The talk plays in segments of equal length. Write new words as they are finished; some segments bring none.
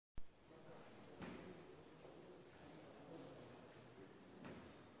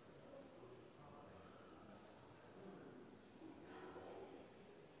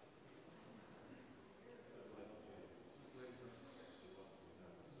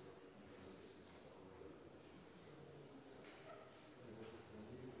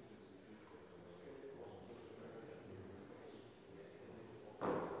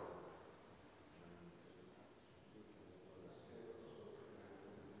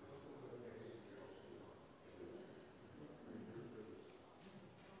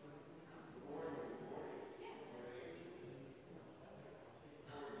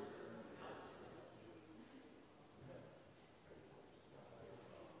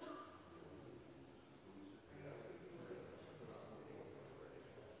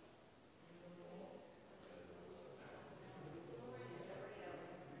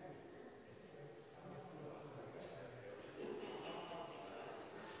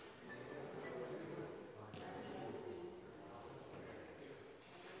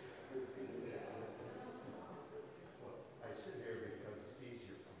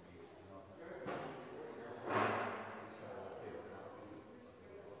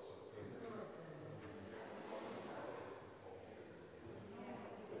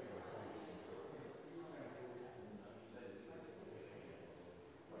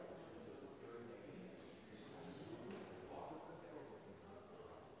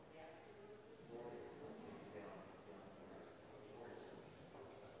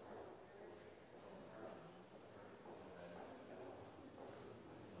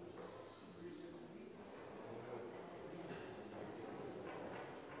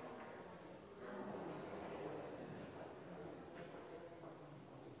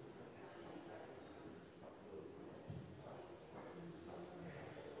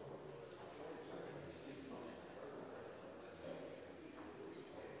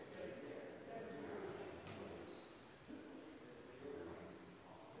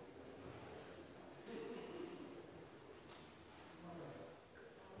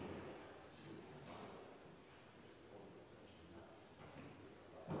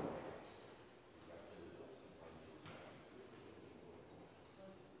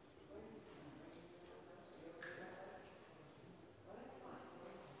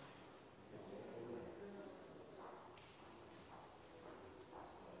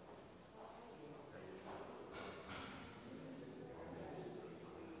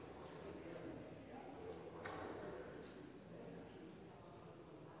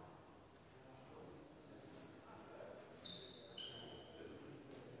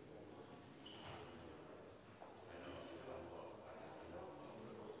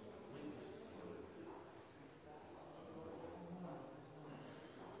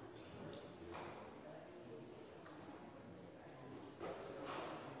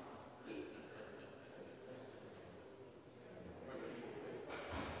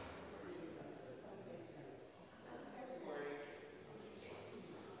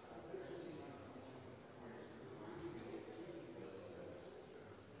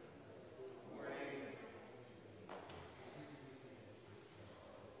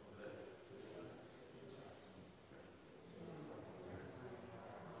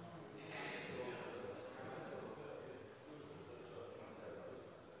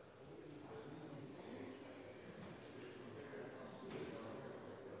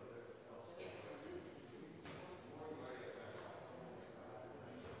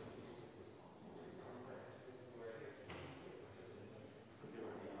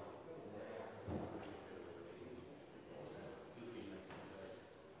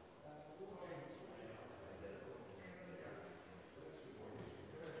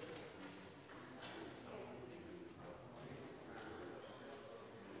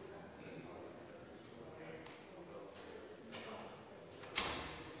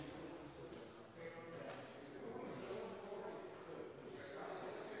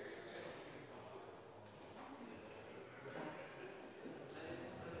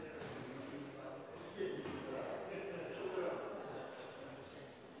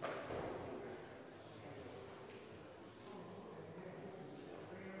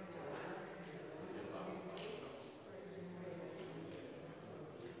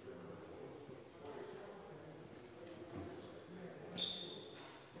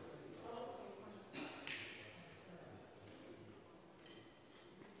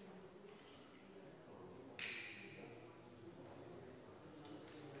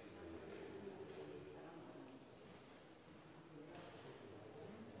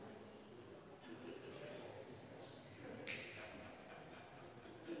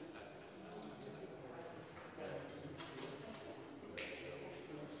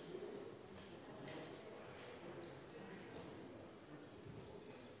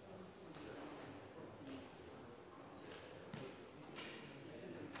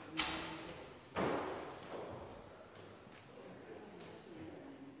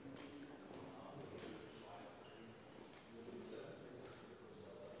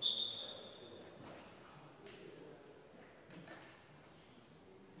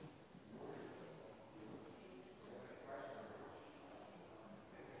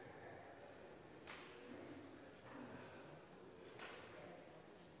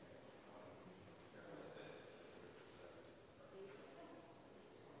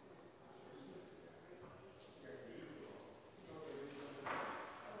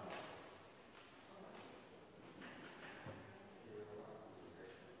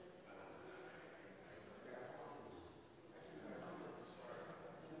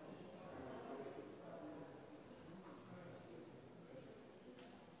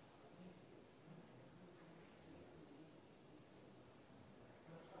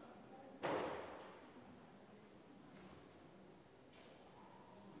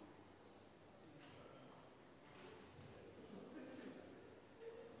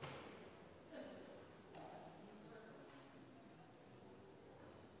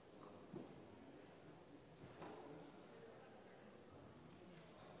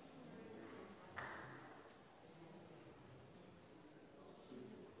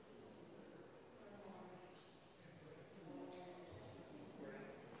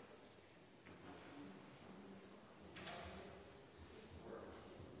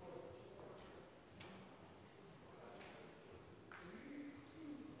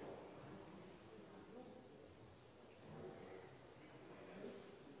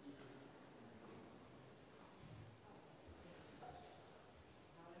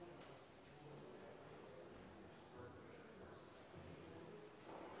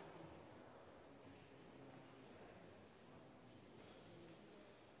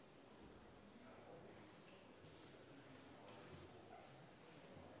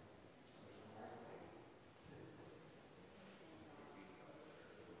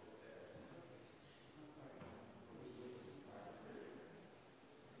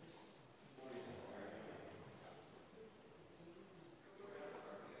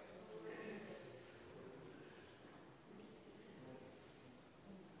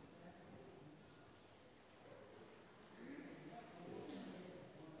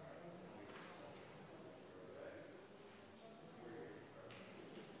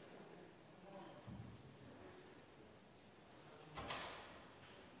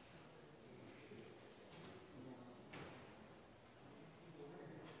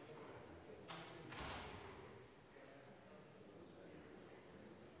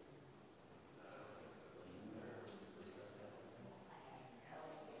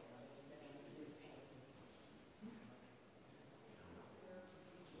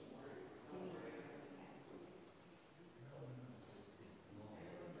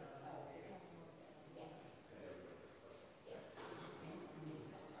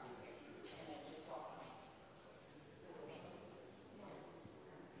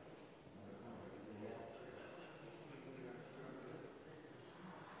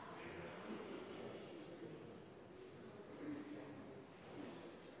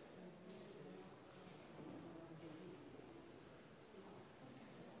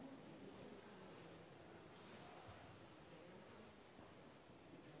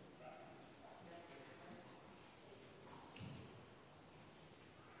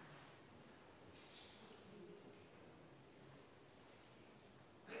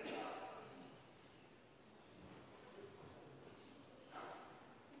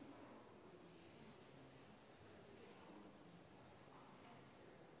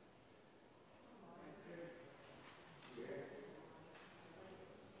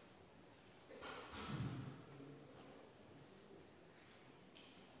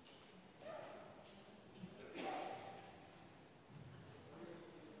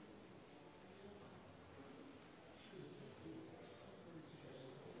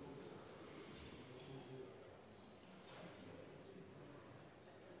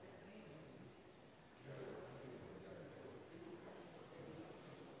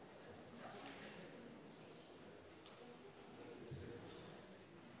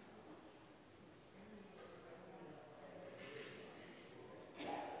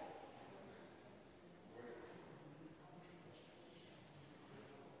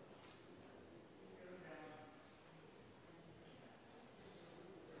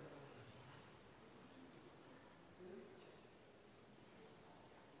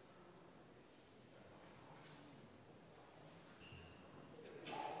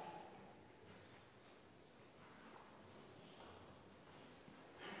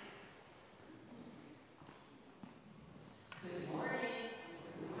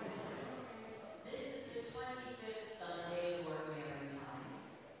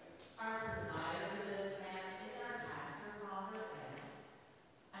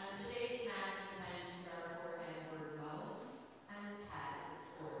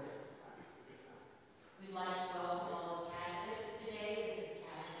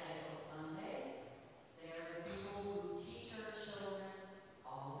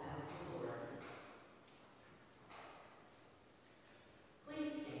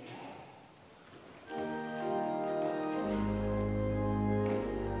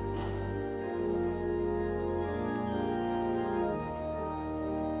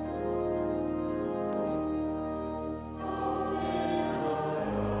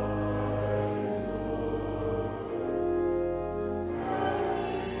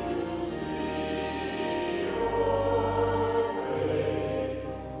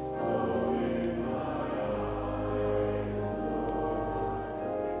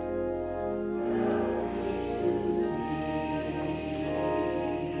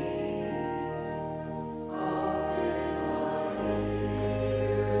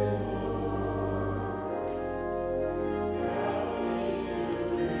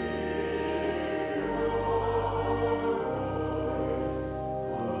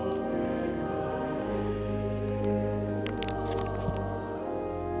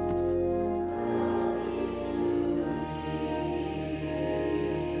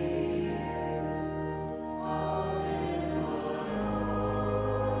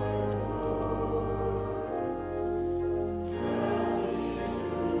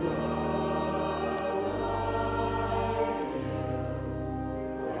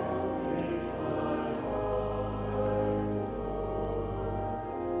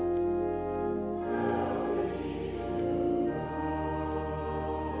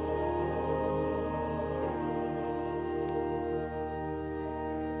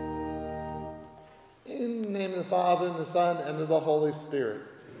name of the Father, and the Son, and of the Holy Spirit.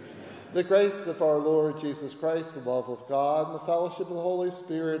 The grace of our Lord Jesus Christ, the love of God, and the fellowship of the Holy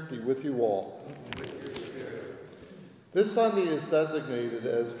Spirit be with you all. And with your spirit. This Sunday is designated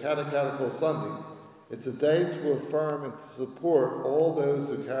as Catechetical Sunday. It's a day to affirm and to support all those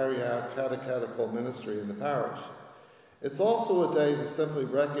who carry out catechetical ministry in the parish. It's also a day to simply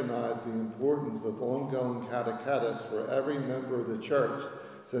recognize the importance of ongoing catechesis for every member of the church,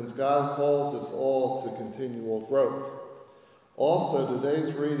 since God calls us all to continual growth. Also,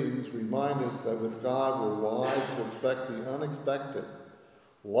 today's readings remind us that with God we're wise to expect the unexpected.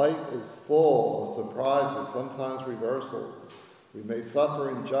 Life is full of surprises, sometimes reversals. We may suffer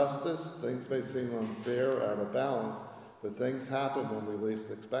injustice, things may seem unfair, out of balance, but things happen when we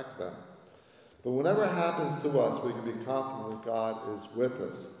least expect them. But whenever it happens to us, we can be confident that God is with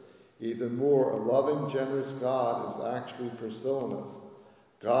us. Even more, a loving, generous God is actually pursuing us.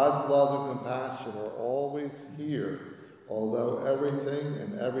 God's love and compassion are always here, although everything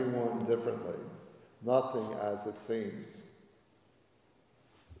and everyone differently. Nothing as it seems.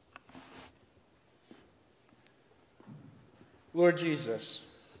 Lord Jesus,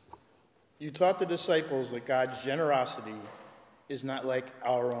 you taught the disciples that God's generosity is not like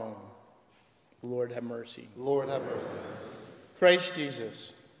our own. Lord, have mercy. Lord, have mercy. Christ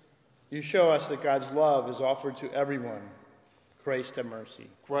Jesus, you show us that God's love is offered to everyone. Christ, have mercy.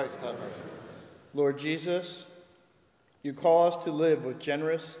 Christ, have mercy. Lord Jesus, you call us to live with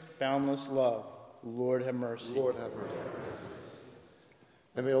generous, boundless love. Lord, have mercy. Lord, have mercy.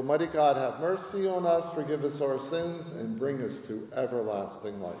 And may Almighty God have mercy on us, forgive us our sins, and bring us to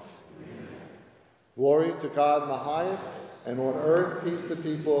everlasting life. Amen. Glory to God in the highest, and on earth peace to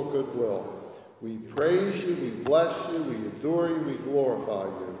people of good will. We praise you, we bless you, we adore you, we glorify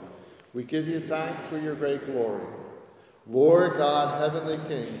you. We give you thanks for your great glory. Lord God, heavenly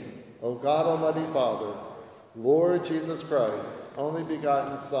King, O God, Almighty Father, Lord Jesus Christ, only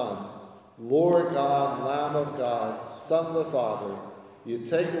begotten Son, Lord God, Lamb of God, Son of the Father, you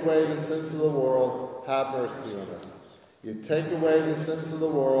take away the sins of the world, have mercy on us. You take away the sins of the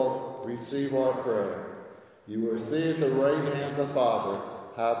world, receive our prayer. You receive the right hand of the Father,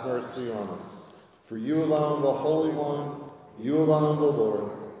 have mercy on us. For you alone, the Holy One, you alone, the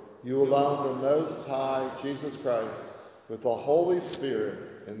Lord, you alone, the Most High, Jesus Christ, with the Holy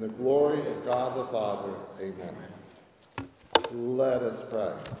Spirit, in the glory of God the Father. Amen. Let us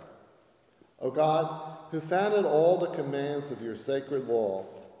pray. O God, who founded all the commands of your sacred law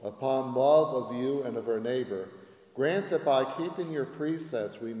upon love of you and of our neighbor, grant that by keeping your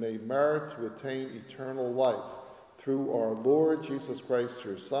precepts we may merit to attain eternal life through our Lord Jesus Christ,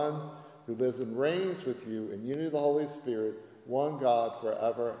 your Son, who lives and reigns with you in unity of the Holy Spirit, one God,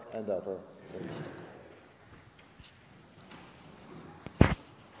 forever and ever. Amen.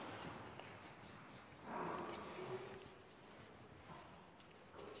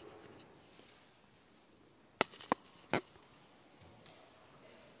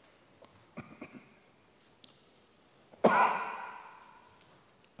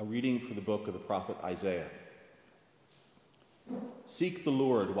 A reading from the book of the prophet Isaiah. Seek the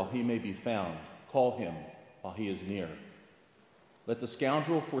Lord while he may be found. Call him while he is near. Let the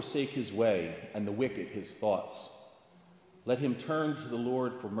scoundrel forsake his way and the wicked his thoughts. Let him turn to the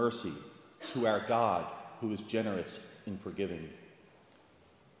Lord for mercy, to our God who is generous in forgiving.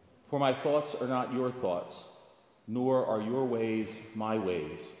 For my thoughts are not your thoughts, nor are your ways my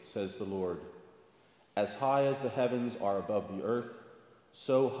ways, says the Lord. As high as the heavens are above the earth,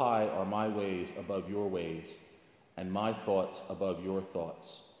 so high are my ways above your ways, and my thoughts above your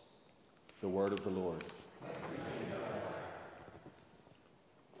thoughts. The word of the Lord.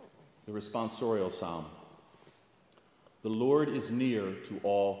 The responsorial psalm. The Lord is near to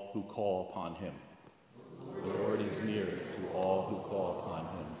all who call upon him. The Lord is near to all who call upon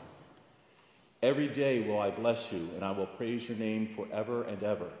him. Every day will I bless you, and I will praise your name forever and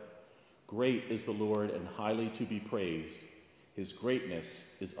ever. Great is the Lord and highly to be praised. His greatness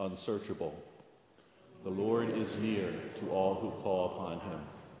is unsearchable. The Lord is near to all who call upon him.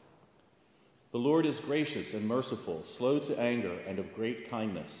 The Lord is gracious and merciful, slow to anger, and of great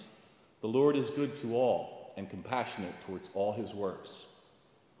kindness. The Lord is good to all and compassionate towards all his works.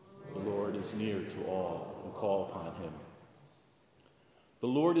 The Lord is near to all who call upon him. The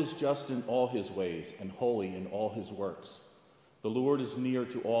Lord is just in all his ways and holy in all his works. The Lord is near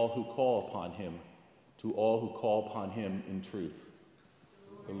to all who call upon him, to all who call upon him in truth.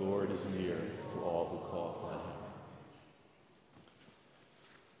 The Lord is near to all who call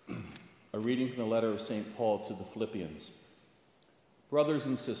upon him. A reading from the letter of St. Paul to the Philippians. Brothers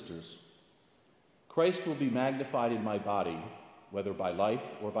and sisters, Christ will be magnified in my body, whether by life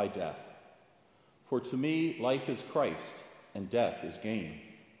or by death. For to me, life is Christ, and death is gain.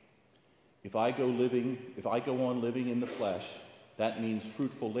 If I go on living in the flesh, that means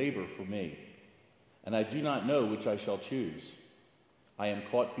fruitful labor for me, and I do not know which I shall choose. I am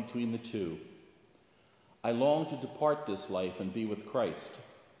caught between the two. I long to depart this life and be with Christ,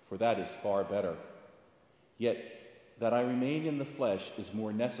 for that is far better. Yet that I remain in the flesh is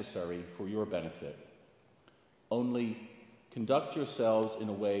more necessary for your benefit. Only conduct yourselves in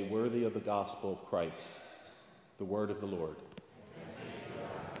a way worthy of the gospel of Christ. The word of the Lord.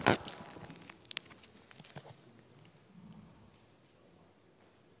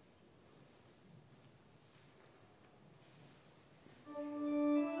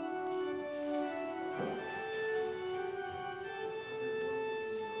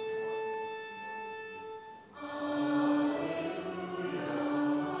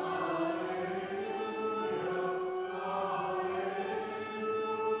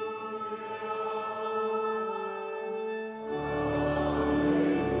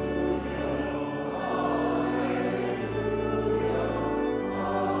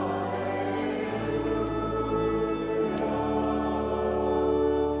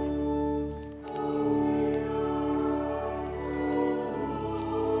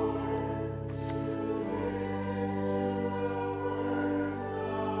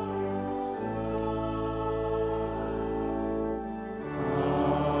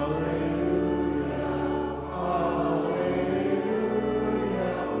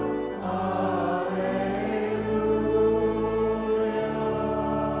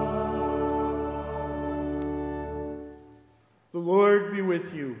 The Lord be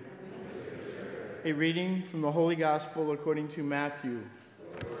with you. A reading from the Holy Gospel according to Matthew.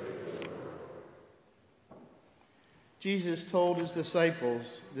 Jesus told his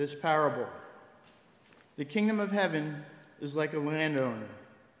disciples this parable. The kingdom of heaven is like a landowner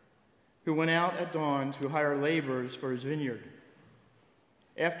who went out at dawn to hire laborers for his vineyard.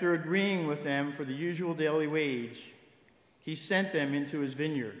 After agreeing with them for the usual daily wage, he sent them into his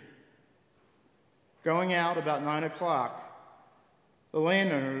vineyard. Going out about 9 o'clock, the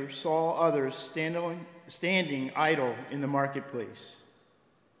landowner saw others standing idle in the marketplace,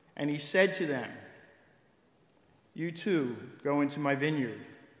 and he said to them, "You too go into my vineyard,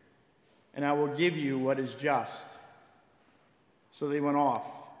 and I will give you what is just." So they went off,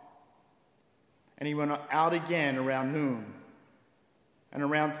 and he went out again around noon, and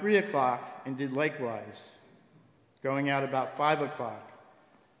around 3 o'clock, and did likewise. Going out about 5 o'clock,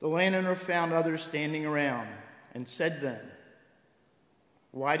 the landowner found others standing around, and said to them,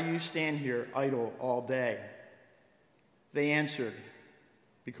 "Why do you stand here idle all day?" They answered,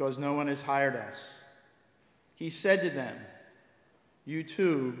 "Because no one has hired us." He said to them, "You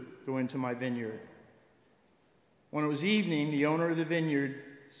too go into my vineyard." When it was evening, the owner of the vineyard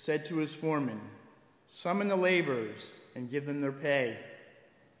said to his foreman, "Summon the laborers and give them their pay,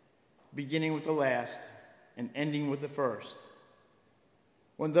 beginning with the last and ending with the first."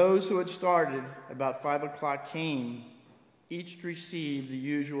 When those who had started about 5 o'clock came, each received the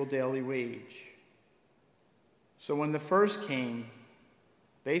usual daily wage. So when the first came,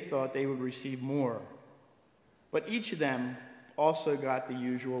 they thought they would receive more, but each of them also got the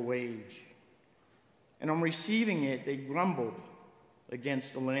usual wage. And on receiving it, they grumbled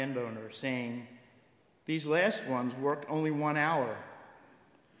against the landowner, saying, "These last ones worked only 1 hour,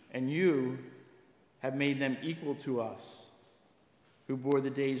 and you have made them equal to us, who bore the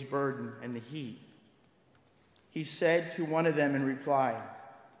day's burden and the heat." He said to one of them in reply,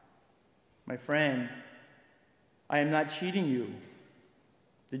 "My friend, I am not cheating you.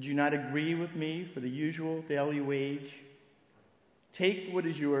 Did you not agree with me for the usual daily wage? Take what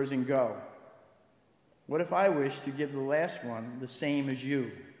is yours and go. What if I wish to give the last one the same as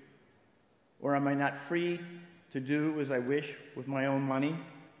you? Or am I not free to do as I wish with my own money?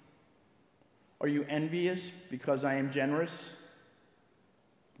 Are you envious because I am generous?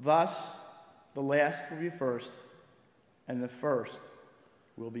 Thus, the last will be first, and the first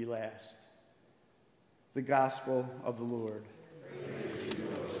will be last." The Gospel of the Lord. Praise you,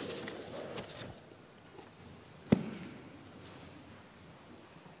 Lord.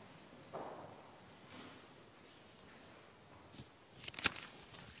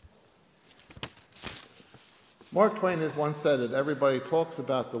 Mark Twain has once said that everybody talks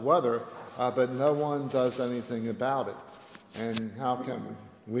about the weather, but no one does anything about it. And how can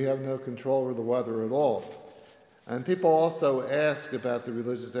we have no control over the weather at all? And people also ask about the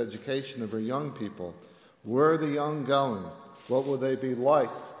religious education of our young people. Where are the young going? What will they be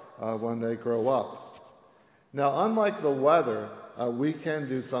like when they grow up? Now, unlike the weather, we can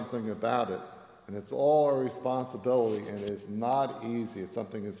do something about it. And it's all our responsibility, and it is not easy. It's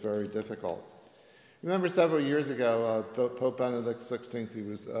something that's very difficult. Remember several years ago, Pope Benedict XVI, he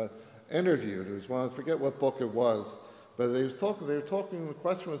was interviewed. It was one, I forget what book it was, but they were talking, the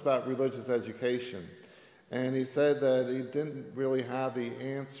question was about religious education. And he said that he didn't really have the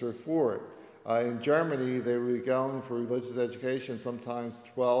answer for it. In Germany, they were going for religious education sometimes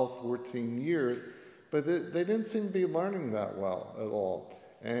 12, 14 years, but they didn't seem to be learning that well at all.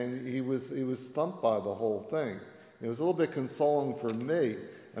 And he was stumped by the whole thing. It was a little bit consoling for me.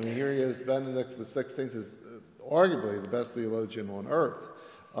 I mean, here he is, Benedict XVI is arguably the best theologian on earth.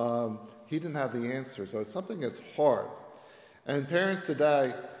 He didn't have the answer, so it's something that's hard. And parents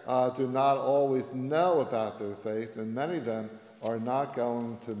today do not always know about their faith, and many of them are not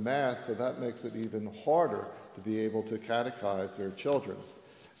going to Mass, so that makes it even harder to be able to catechize their children.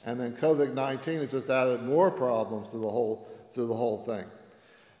 And then COVID-19 has just added more problems to the whole thing.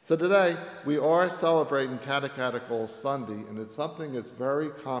 So today, we are celebrating Catechetical Sunday, and it's something that's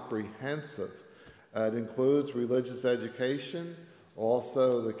very comprehensive. It includes religious education,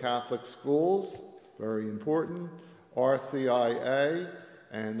 also the Catholic schools, very important, RCIA,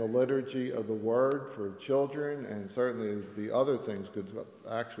 and the liturgy of the Word for children, and certainly the other things could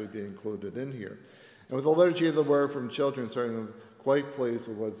actually be included in here. And with the liturgy of the Word from children, certainly I'm quite pleased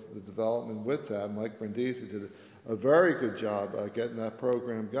with what's the development with that. Mike Brindisi did a very good job getting that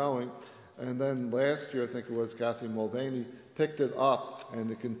program going. And then last year, I think it was Kathy Mulvaney, picked it up,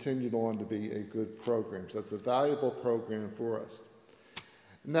 and it continued on to be a good program. So it's a valuable program for us.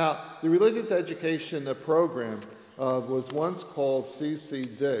 Now, the religious education program was once called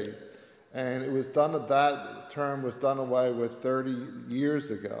CCD, and it was done, that term was done away with 30 years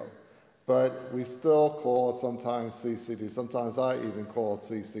ago. But we still call it sometimes CCD. Sometimes I even call it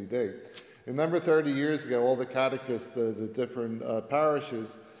CCD. Remember 30 years ago, all the catechists, the different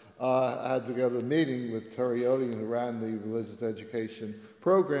parishes, had to go to a meeting with Terioti, who ran the religious education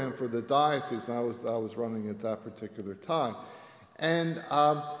program for the diocese, and I was running at that particular time. And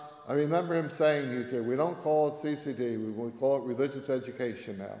I remember him saying, he said, we don't call it CCD, we call it religious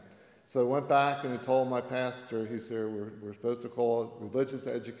education now. So I went back and I told my pastor, he said, we're supposed to call it religious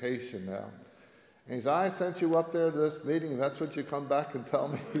education now. And he said, I sent you up there to this meeting, and that's what you come back and tell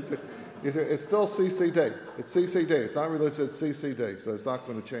me? He said, it's still CCD. It's CCD. It's not religious, it's CCD, so it's not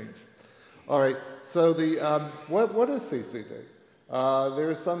going to change. All right, so what is CCD? There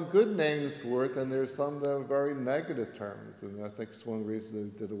are some good names for it, and there's some that are very negative terms, and I think it's one of the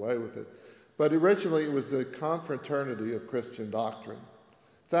reasons they did away with it. But originally, it was the Confraternity of Christian Doctrine.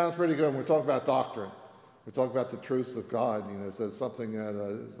 Sounds pretty good when we're talking about doctrine. We're talking about the truths of God, so it's something that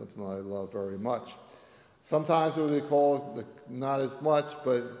I love very much. Sometimes it would be called, not as much,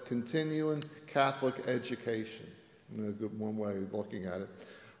 but continuing Catholic education. One way of looking at it.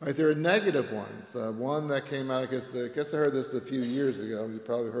 All right, there are negative ones. One that came out, I guess I heard this a few years ago. You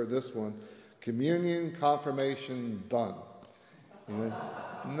probably heard this one. Communion, confirmation, done.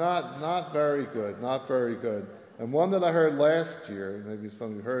 Not very good, not very good. And one that I heard last year, maybe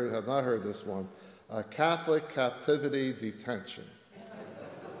some of you have not heard this one, Catholic captivity detention.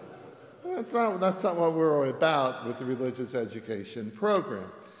 That's not what we're about with the religious education program.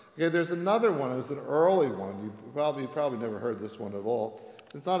 Okay, there's another one. It was an early one. You probably never heard this one at all.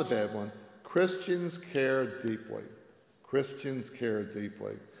 It's not a bad one. Christians care deeply. Christians care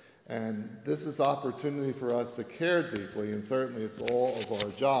deeply. And this is opportunity for us to care deeply, and certainly it's all of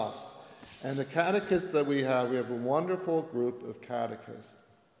our jobs. And the catechists that we have a wonderful group of catechists.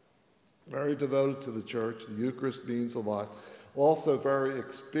 Very devoted to the church. The Eucharist means a lot. Also very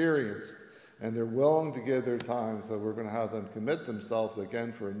experienced. And they're willing to give their time, so we're going to have them commit themselves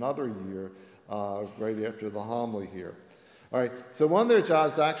again for another year right after the homily here. All right, so one of their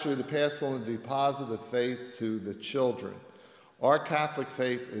jobs is actually to pass on the deposit of faith to the children. Our Catholic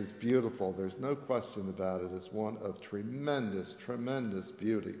faith is beautiful. There's no question about it. It's one of tremendous, tremendous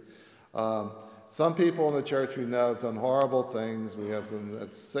beauty. Some people in the church we know have done horrible things. We have some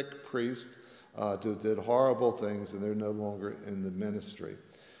sick priests who did horrible things, and they're no longer in the ministry.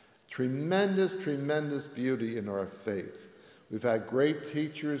 Tremendous, tremendous beauty in our faith. We've had great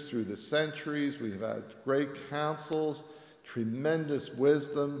teachers through the centuries. We've had great councils, tremendous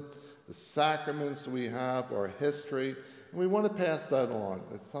wisdom, the sacraments we have, our history, and we want to pass that on.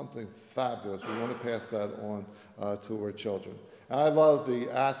 It's something fabulous. We want to pass that on to our children. And I love the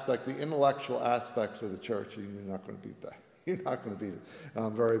intellectual aspects of the church. You're not going to beat that. You're not going to beat it.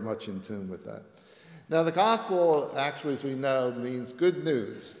 I'm very much in tune with that. Now, the gospel, actually, as we know, means good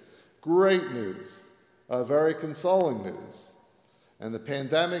news. Great news, very consoling news. And the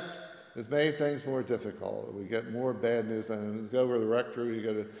pandemic has made things more difficult. We get more bad news. And to go over to the rectory, you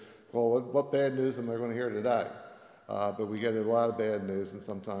got to call, what bad news am I going to hear today? but we get a lot of bad news, and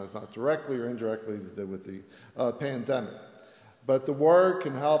sometimes not directly or indirectly to do with the pandemic. But the Word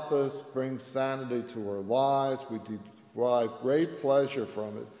can help us bring sanity to our lives. We derive great pleasure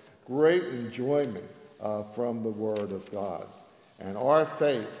from it, great enjoyment from the Word of God. And our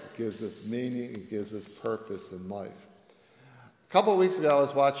faith gives us meaning, it gives us purpose in life. A couple of weeks ago, I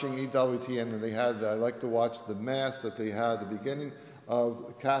was watching EWTN, and they had, I like to watch the Mass that they had at the beginning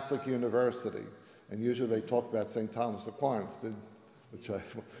of Catholic University. And usually they talk about St. Thomas Aquinas, which is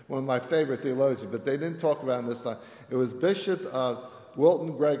one of my favorite theologians, but they didn't talk about him this time. It was Bishop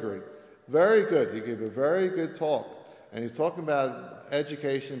Wilton Gregory. Very good. He gave a very good talk. And he's talking about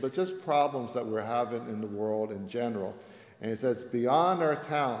education, but just problems that we're having in the world in general. And he says, beyond our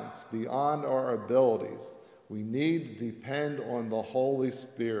talents, beyond our abilities, we need to depend on the Holy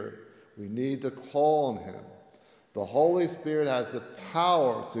Spirit. We need to call on Him. The Holy Spirit has the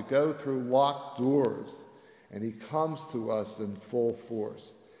power to go through locked doors, and He comes to us in full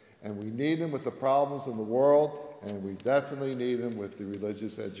force. And we need Him with the problems in the world, and we definitely need Him with the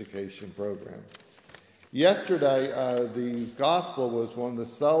religious education program. Yesterday, the gospel was one, the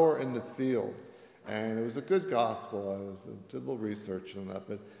sower in the field, and it was a good gospel. I did a little research on that,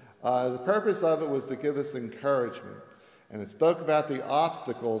 but the purpose of it was to give us encouragement, and it spoke about the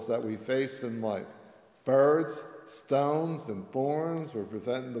obstacles that we face in life. Birds, stones, and thorns were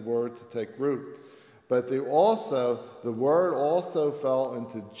preventing the word to take root. But the word also fell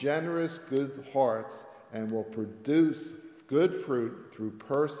into generous, good hearts and will produce good fruit through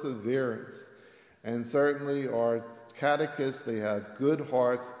perseverance. And certainly our catechists, they have good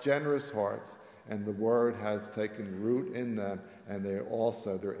hearts, generous hearts, and the word has taken root in them, and they're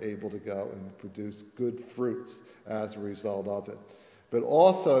able to go and produce good fruits as a result of it. But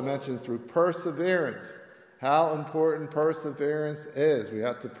also it mentions through perseverance, how important perseverance is. We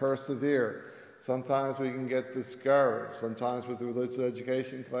have to persevere. Sometimes we can get discouraged. Sometimes with the religious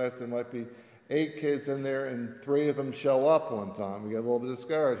education class, there might be 8 kids in there and 3 of them show up one time. We get a little bit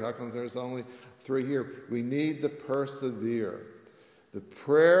discouraged. How come there's only 3 here? We need to persevere. The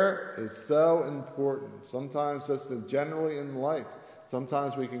prayer is so important. Sometimes just generally in life,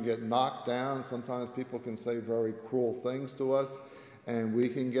 sometimes we can get knocked down. Sometimes people can say very cruel things to us, and we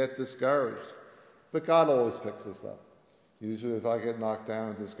can get discouraged. But God always picks us up. Usually if I get knocked down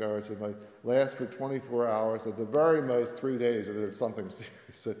and discouraged, it might last for 24 hours, at the very most 3 days if it's something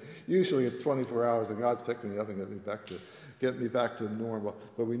serious. But usually it's 24 hours and God's picking me up and getting me back to normal.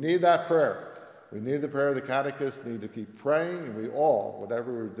 But we need that prayer. We need the prayer. The catechists need to keep praying, and we all,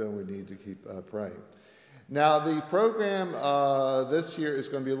 whatever we're doing, we need to keep praying. Now, the program this year is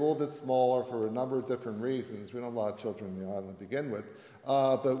going to be a little bit smaller for a number of different reasons. We don't have a lot of children in the island to begin with.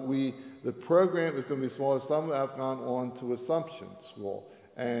 But the program is going to be smaller. Some have gone on to Assumption School,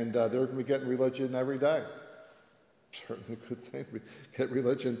 and they're going to be getting religion every day. Certainly a good thing. We get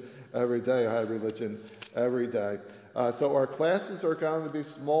religion every day. I had religion every day. So our classes are going to be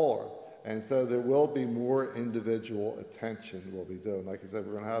smaller, and so there will be more individual attention we'll be doing. Like I said,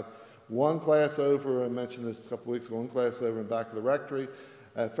 we're going to have one class over, I mentioned this a couple weeks ago, one class over in back of the rectory.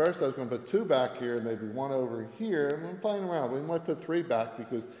 At first I was going to put 2 back here, maybe 1 over here, and I'm playing around. We might put 3 back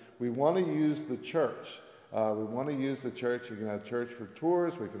because we want to use the church. We want to use the church. You can have church for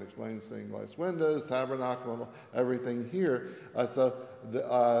tours. We can explain stained glass windows, tabernacle, everything here.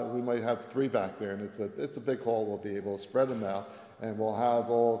 We might have 3 back there, and it's a big hall. We'll be able to spread them out, and we'll have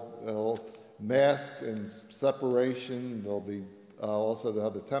all mask and separation. There'll be also they'll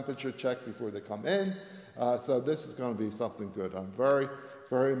have the temperature check before they come in. So this is going to be something good. I'm very,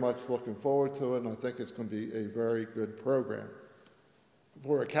 very much looking forward to it, and I think it's going to be a very good program.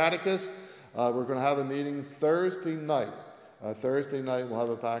 For a catechist, we're going to have a meeting Thursday night. Thursday night we'll have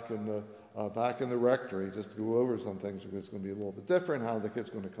it back in the rectory just to go over some things because it's going to be a little bit different, how the kids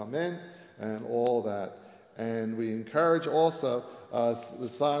are going to come in and all that. And we encourage also, the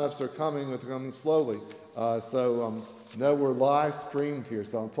sign-ups are coming, but they're coming slowly. No, we're live streamed here,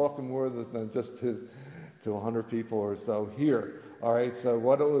 so I'm talking more than just to 100 people or so here. All right, so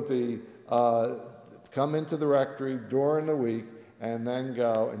what it would be, come into the rectory during the week and then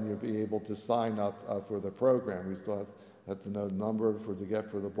go, and you'll be able to sign up for the program. We still have to know the number to get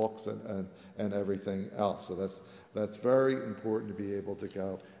for the books and everything else. So that's very important to be able to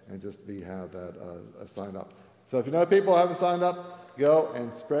go and just have that sign up. So if you know people who haven't signed up, go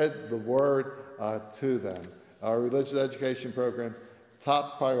and spread the word to them. Our religious education program,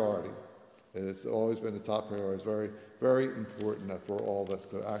 top priority. It's always been a top priority. It's very, very important for all of us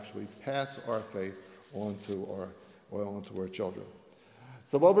to actually pass our faith on to our children.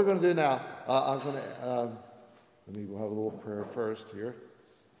 So what we're going to do now, we'll have a little prayer first here.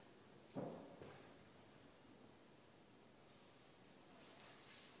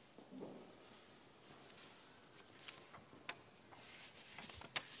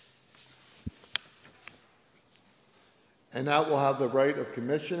 And now we'll have the rite of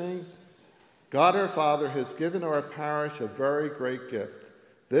commissioning. God our Father has given our parish a very great gift.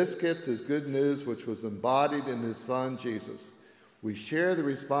 This gift is good news which was embodied in his Son, Jesus. We share the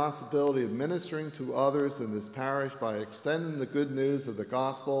responsibility of ministering to others in this parish by extending the good news of the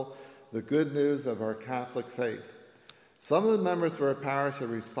gospel, the good news of our Catholic faith. Some of the members of our parish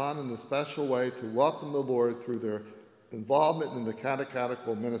have responded in a special way to welcome the Lord through their involvement in the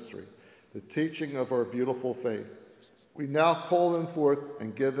catechetical ministry, the teaching of our beautiful faith. We now call them forth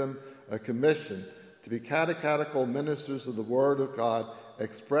and give them a commission to be catechetical ministers of the Word of God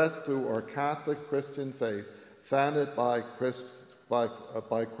expressed through our Catholic Christian faith, founded by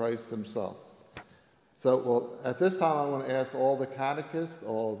Christ himself. So, well, at this time, I want to ask all the catechists,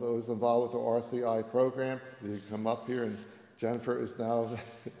 all those involved with the RCI program, to come up here, and Jennifer is now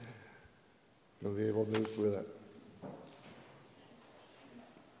going to be able to move through that.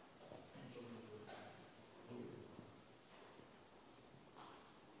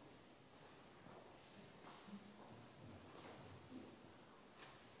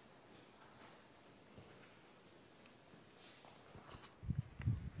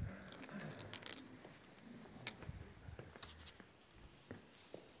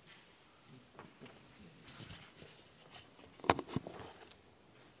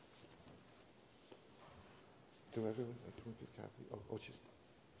 Do everyone? Can we give Kathy? Oh, she's.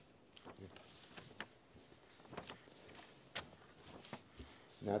 Yeah.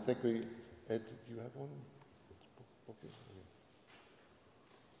 Now I think we. Ed, do you have one? Okay.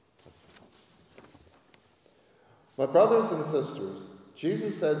 My brothers and sisters,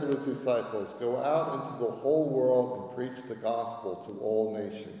 Jesus said to his disciples, "Go out into the whole world and preach the gospel to all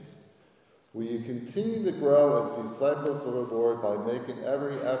nations." Will you continue to grow as disciples of the Lord by making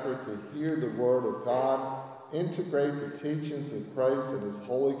every effort to hear the word of God, integrate the teachings of Christ and his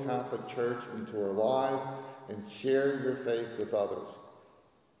holy Catholic Church into our lives, and share your faith with others?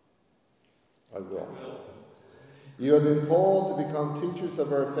 I will. You have been called to become teachers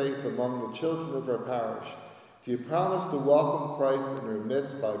of our faith among the children of our parish. Do you promise to welcome Christ in our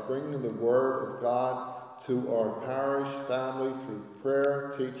midst by bringing the word of God to our parish family through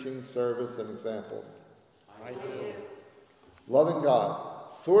prayer, teaching, service, and examples? I do. Loving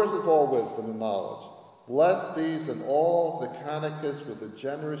God, source of all wisdom and knowledge, bless these and all the catechists with a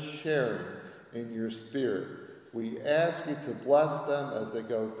generous sharing in your spirit. We ask you to bless them as they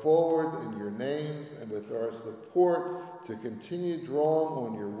go forward in your names, and with our support to continue drawing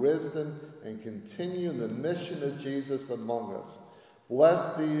on your wisdom and continue in the mission of Jesus among us. Bless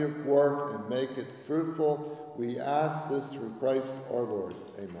the work and make it fruitful. We ask this through Christ our Lord.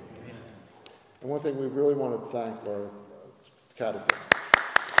 Amen. And one thing we really want to thank our catechists.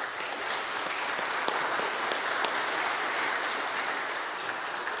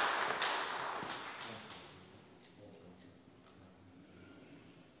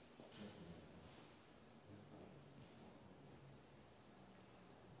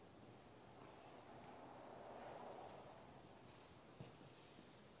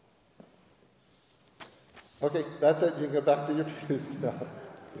 Okay, that's it. You can go back to your pews now.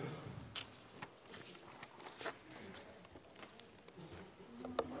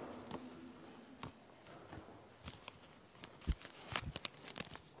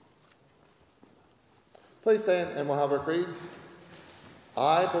 Please stand and we'll have our creed.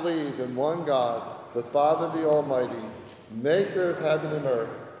 I believe in one God, the Father, the Almighty, maker of heaven and earth,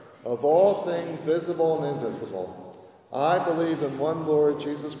 of all things visible and invisible. I believe in one Lord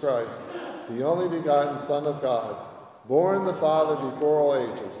Jesus Christ, the only begotten Son of God, born the Father before all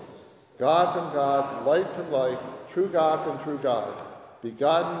ages, God from God, light from light, true God from true God,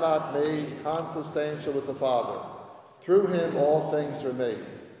 begotten, not made, consubstantial with the Father. Through him all things are made.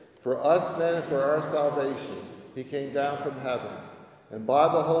 For us men and for our salvation, he came down from heaven, and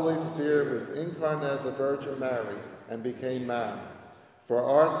by the Holy Spirit was incarnate of the Virgin Mary, and became man. For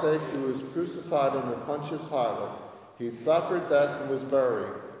our sake he was crucified under Pontius Pilate. He suffered death and was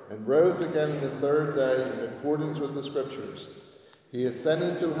buried, and rose again on the third day in accordance with the Scriptures. He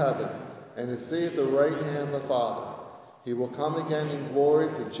ascended to heaven, and is seated at the right hand of the Father. He will come again in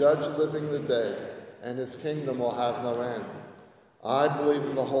glory to judge the living and the dead, and his kingdom will have no end. I believe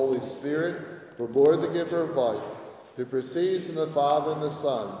in the Holy Spirit, the Lord, the giver of life, who proceeds from the Father and the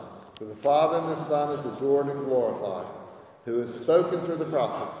Son, for the Father and the Son is adored and glorified, who has spoken through the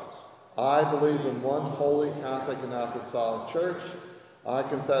prophets. I believe in one holy Catholic and Apostolic Church. I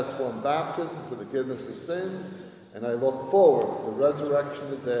confess one baptism for the forgiveness of sins, and I look forward to the resurrection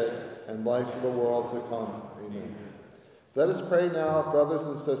of the dead and life of the world to come. Amen. Let us pray now, brothers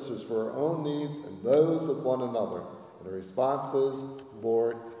and sisters, for our own needs and those of one another. And the response is,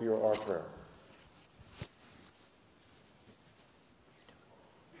 Lord, hear our prayer.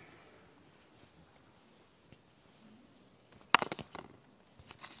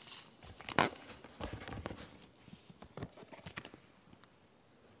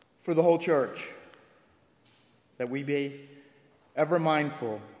 For the whole church, that we be ever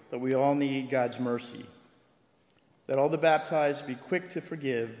mindful that we all need God's mercy, that all the baptized be quick to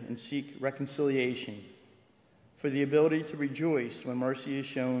forgive and seek reconciliation, for the ability to rejoice when mercy is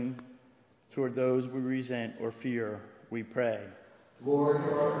shown toward those we resent or fear, we pray. Lord,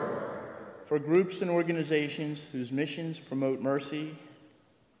 Lord. For groups and organizations whose missions promote mercy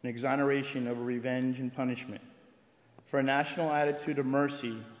and exoneration over revenge and punishment, for a national attitude of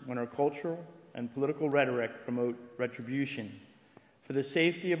mercy when our cultural and political rhetoric promote retribution, for the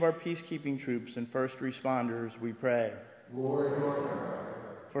safety of our peacekeeping troops and first responders, we pray. Lord, Lord.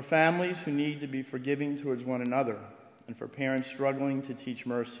 For families who need to be forgiving towards one another, and for parents struggling to teach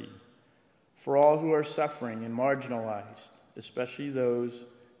mercy, for all who are suffering and marginalized, especially those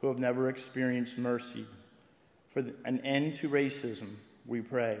who have never experienced mercy, for an end to racism, we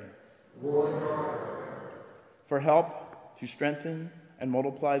pray. Lord, Lord. For help to strengthen and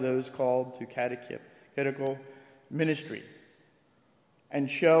multiply those called to catechetical ministry, and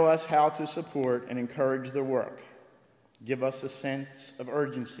show us how to support and encourage their work. Give us a sense of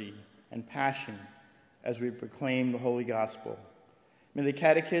urgency and passion as we proclaim the Holy Gospel. May the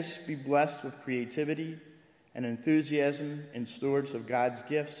catechists be blessed with creativity and enthusiasm and stewards of God's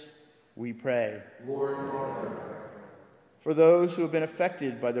gifts, we pray. Lord, Lord. For those who have been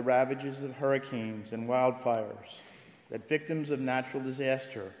affected by the ravages of hurricanes and wildfires, that victims of natural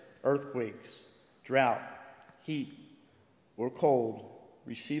disaster, earthquakes, drought, heat, or cold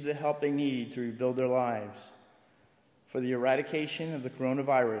receive the help they need to rebuild their lives. For the eradication of the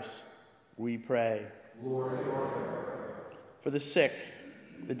coronavirus, we pray. Lord, Lord. For the sick,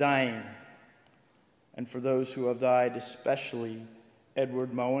 the dying, and for those who have died, especially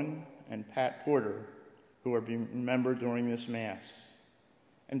Edward Moen and Pat Porter, who are being remembered during this Mass.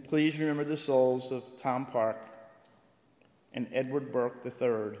 And please remember the souls of Tom Park and Edward Burke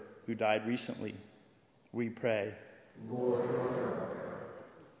III, who died recently. We pray. Lord, Lord.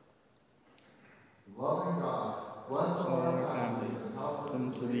 Loving God, bless all our families and help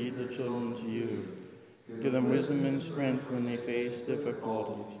them to lead their children to you. Give them wisdom and strength when they face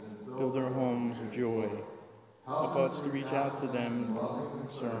difficulties. Fill their homes with joy. Help us to reach out to them with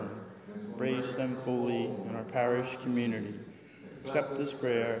concern. Embrace them fully in our parish community. Accept this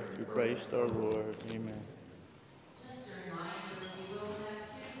prayer through Christ our Lord. Amen. Just a reminder, we will have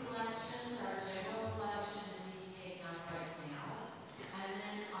two collections. Our general collection is being taken up right now. And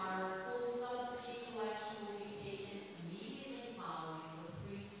then our full subsidy collection will be taken immediately following the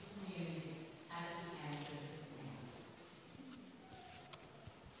priest's communion at the end of the Mass.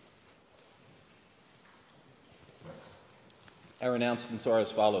 Our announcements are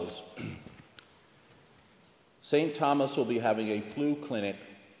as follows. St. Thomas will be having a flu clinic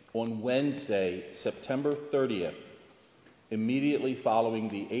on Wednesday, September 30th, immediately following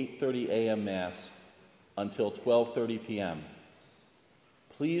the 8:30 a.m. Mass until 12:30 p.m.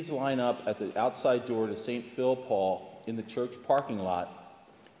 Please line up at the outside door to St. Philip Hall in the church parking lot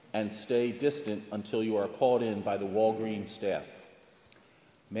and stay distant until you are called in by the Walgreens staff.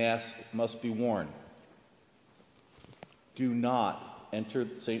 Mask must be worn. Do not enter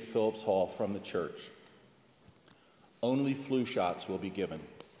St. Philip's Hall from the church. Only flu shots will be given.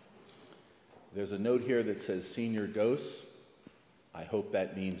 There's a note here that says senior dose. I hope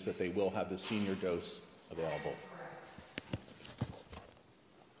that means that they will have the senior dose available.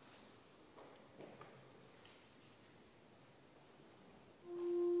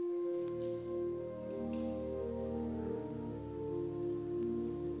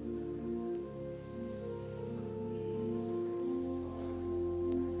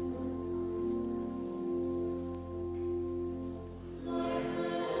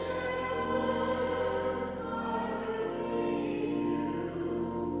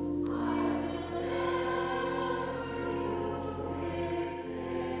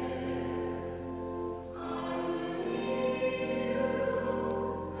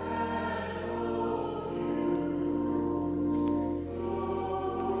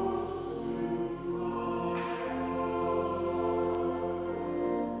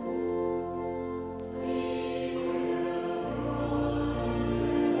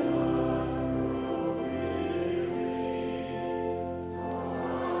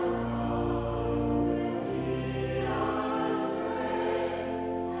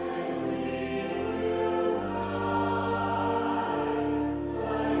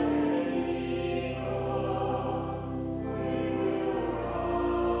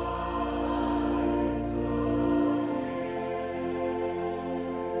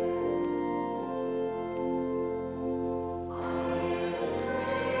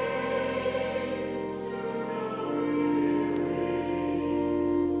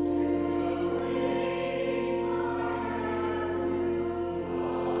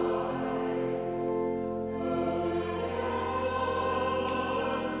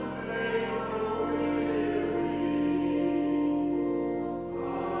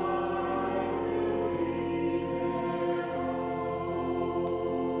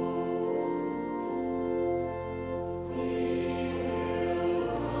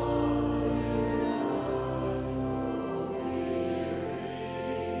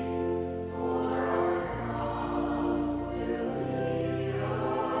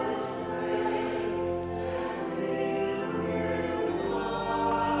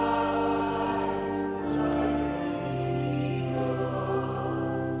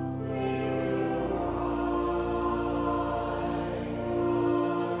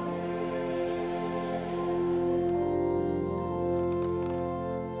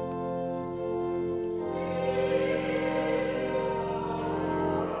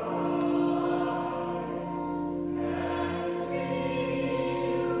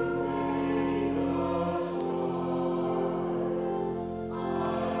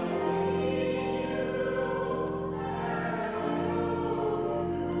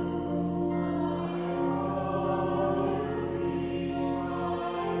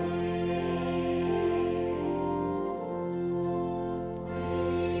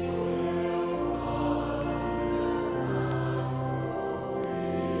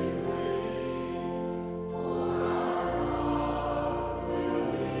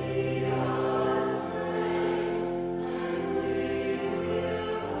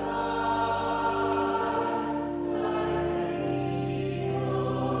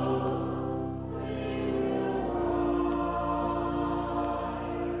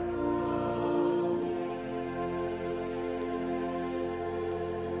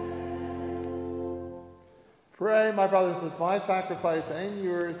 pray, my brothers and sisters, my sacrifice and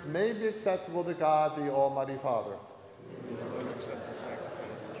yours may be acceptable to God, the Almighty Father. Lord, accept the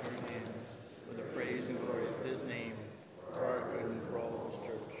sacrifice at your hands for the praise and glory of his name, for our good and for all of his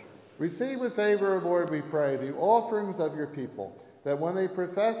church. Receive with favor, O Lord, we pray, the offerings of your people, that when they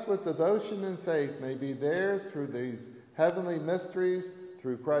profess with devotion and faith may be theirs through these heavenly mysteries,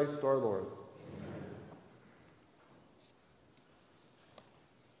 through Christ our Lord.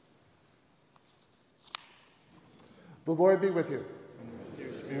 The Lord be with you.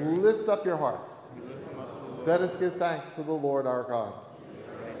 Lift up your hearts. Let us give thanks to the Lord our God.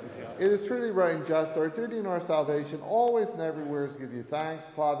 It is truly right and just, our duty and our salvation, always and everywhere to give you thanks,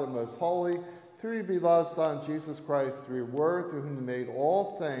 Father most holy, through your beloved Son, Jesus Christ, through your word, through whom you made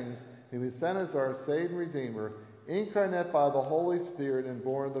all things, whom you sent as our Savior and Redeemer, incarnate by the Holy Spirit and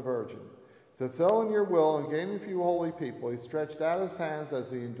born of the Virgin. Fulfilling your will and gaining for you holy people, he stretched out his hands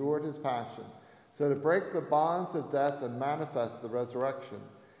as he endured his passion, so to break the bonds of death and manifest the resurrection.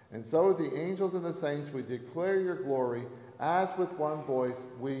 And so with the angels and the saints we declare your glory, as with one voice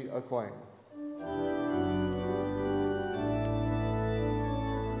we acclaim.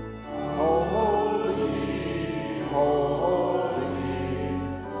 Holy, holy,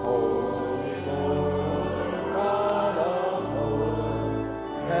 holy Lord, God of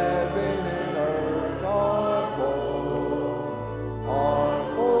hosts, heaven and earth are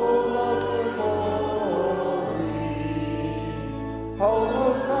full of your glory.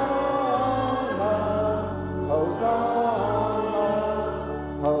 Hosanna, Hosanna,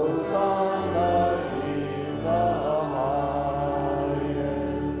 Hosanna in the highest.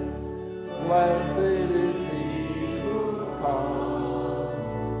 Blessed is he who comes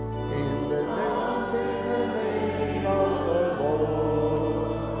in the name of the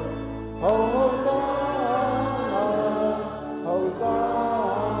Lord. Hosanna,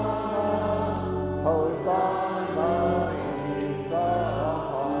 Hosanna, Hosanna in the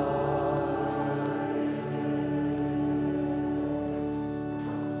highest.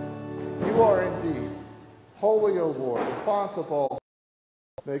 You are indeed holy, O Lord, the font of all.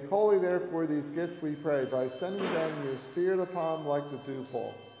 Make holy, therefore, these gifts, we pray, by sending down your Spirit upon them like the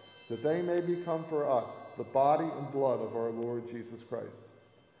dewfall, that they may become for us the body and blood of our Lord Jesus Christ.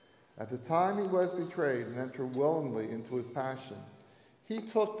 At the time he was betrayed and entered willingly into his passion, he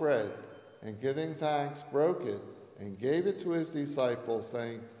took bread, and giving thanks, broke it, and gave it to his disciples,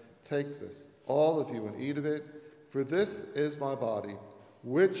 saying, "Take this, all of you, and eat of it, for this is my body,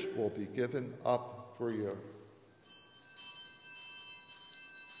 which will be given up for you."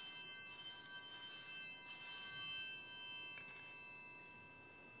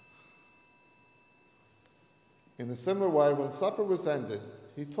 In a similar way, when supper was ended,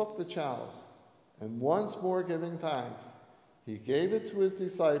 he took the chalice, and once more giving thanks, he gave it to his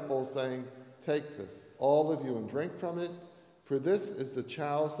disciples, saying, "Take this, all of you, and drink from it, for this is the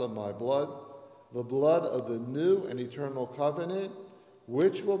chalice of my blood, the blood of the new and eternal covenant,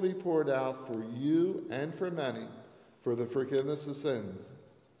 which will be poured out for you and for many for the forgiveness of sins.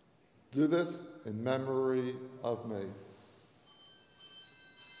 Do this in memory of me."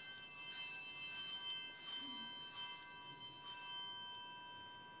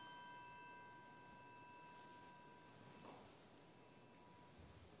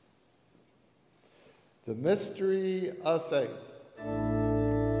 The mystery of faith.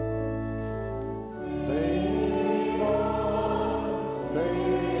 Save us,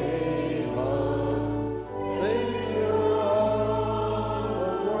 save us, Savior of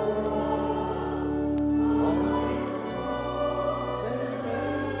the world. Save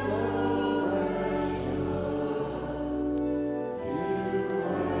resurrection. You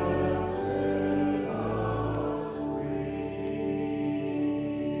have set us free.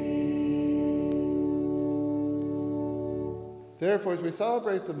 Therefore, as we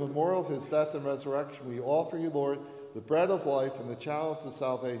celebrate the memorial of his death and resurrection, we offer you, Lord, the bread of life and the chalice of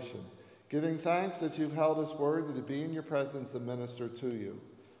salvation, giving thanks that you've held us worthy to be in your presence and minister to you.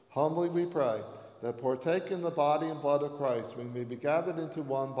 Humbly we pray that, partaking the body and blood of Christ, we may be gathered into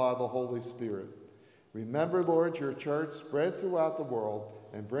one by the Holy Spirit. Remember, Lord, your church spread throughout the world,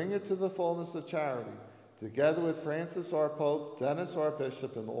 and bring it to the fullness of charity, together with Francis our Pope, Dennis our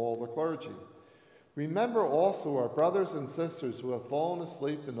Bishop, and all the clergy. Remember also our brothers and sisters who have fallen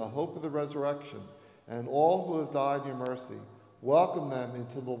asleep in the hope of the resurrection, and all who have died in your mercy. Welcome them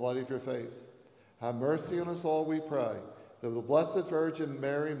into the light of your face. Have mercy on us all, we pray, that the Blessed Virgin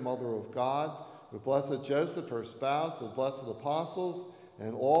Mary, Mother of God, with blessed Joseph, her spouse, with blessed apostles,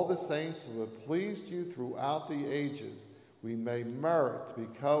 and all the saints who have pleased you throughout the ages, we may merit to be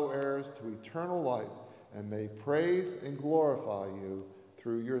co-heirs to eternal life, and may praise and glorify you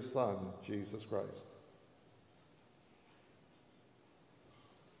through your Son, Jesus Christ.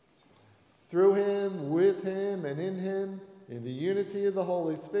 Through him, with him, and in him, in the unity of the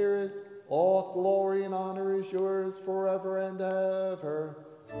Holy Spirit, all glory and honor is yours forever and ever.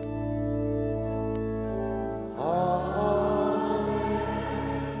 Amen.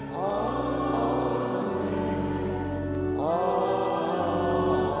 Amen. Amen.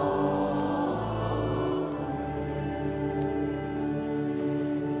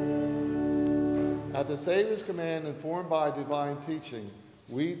 At the Savior's command, informed by divine teaching,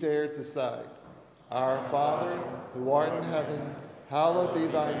 we dare to say, Our Father, who art in heaven, hallowed be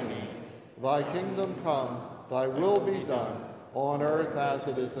thy name. Thy kingdom come, thy will be done, on earth as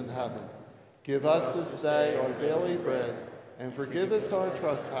it is in heaven. Give us this day our daily bread, and forgive us our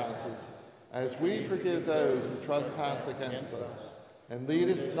trespasses, as we forgive those who trespass against us. And lead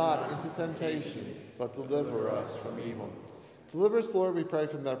us not into temptation, but deliver us from evil. Deliver us, Lord, we pray,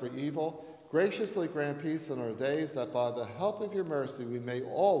 from every evil. Graciously grant peace in our days, that by the help of your mercy we may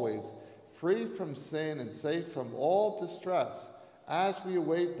always, free from sin and safe from all distress, as we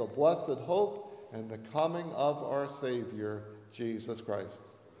await the blessed hope and the coming of our Savior, Jesus Christ.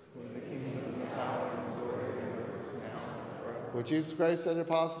 Lord Jesus Christ said,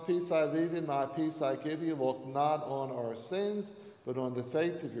 Apostle, peace I leave you, my peace I give you. Look not on our sins, but on the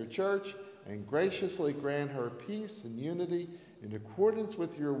faith of your church, and graciously grant her peace and unity in accordance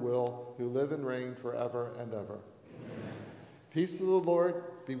with your will, who live and reign forever and ever. Amen. Peace of the Lord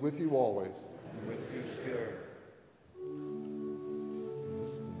be with you always. And with your spirit.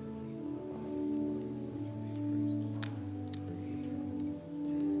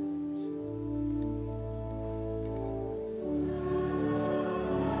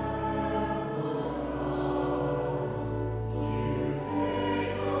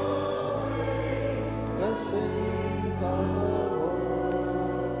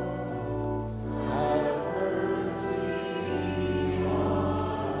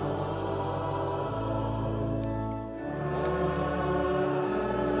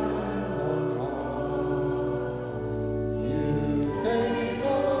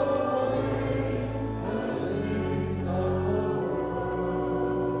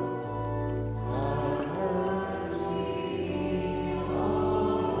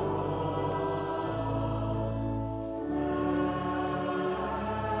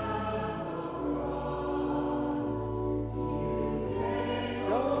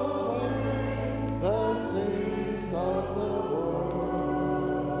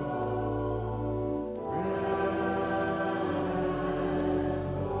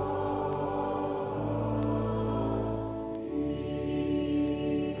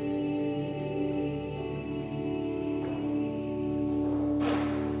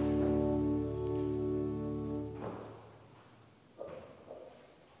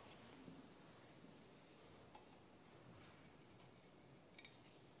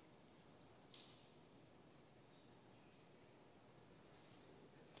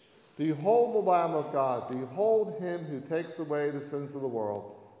 Behold the Lamb of God. Behold him who takes away the sins of the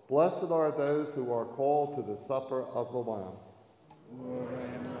world. Blessed are those who are called to the supper of the Lamb. Lord,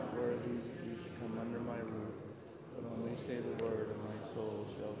 I am not worthy that you should come under my roof, but only say the word, and my soul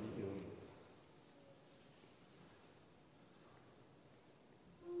shall be healed.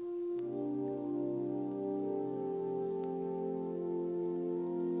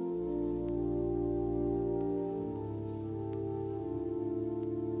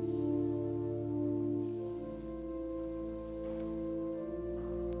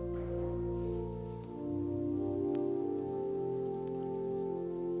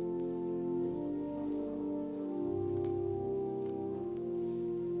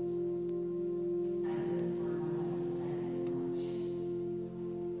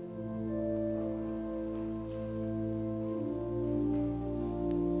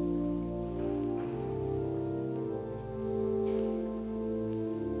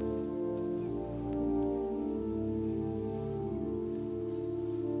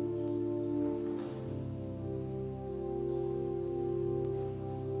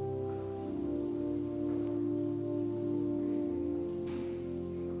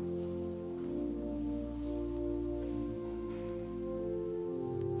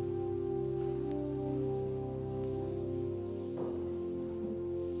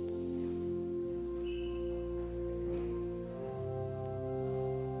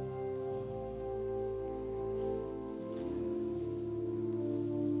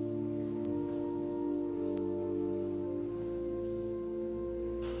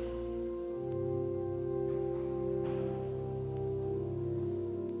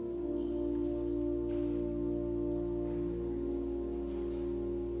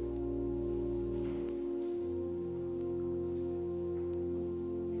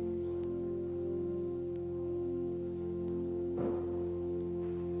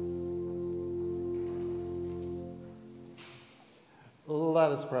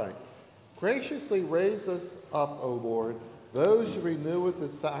 let us pray. Graciously raise us up, O Lord, those you renew with the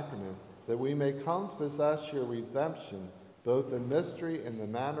sacrament, that we may come to possess your redemption, both in mystery and the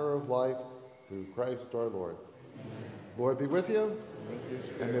manner of life, through Christ our Lord. Amen. Lord be with you,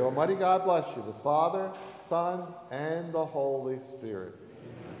 and may Almighty God bless you, the Father, Son, and the Holy Spirit.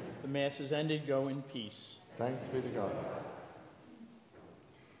 The Mass is ended. Go in peace. Thanks be to God.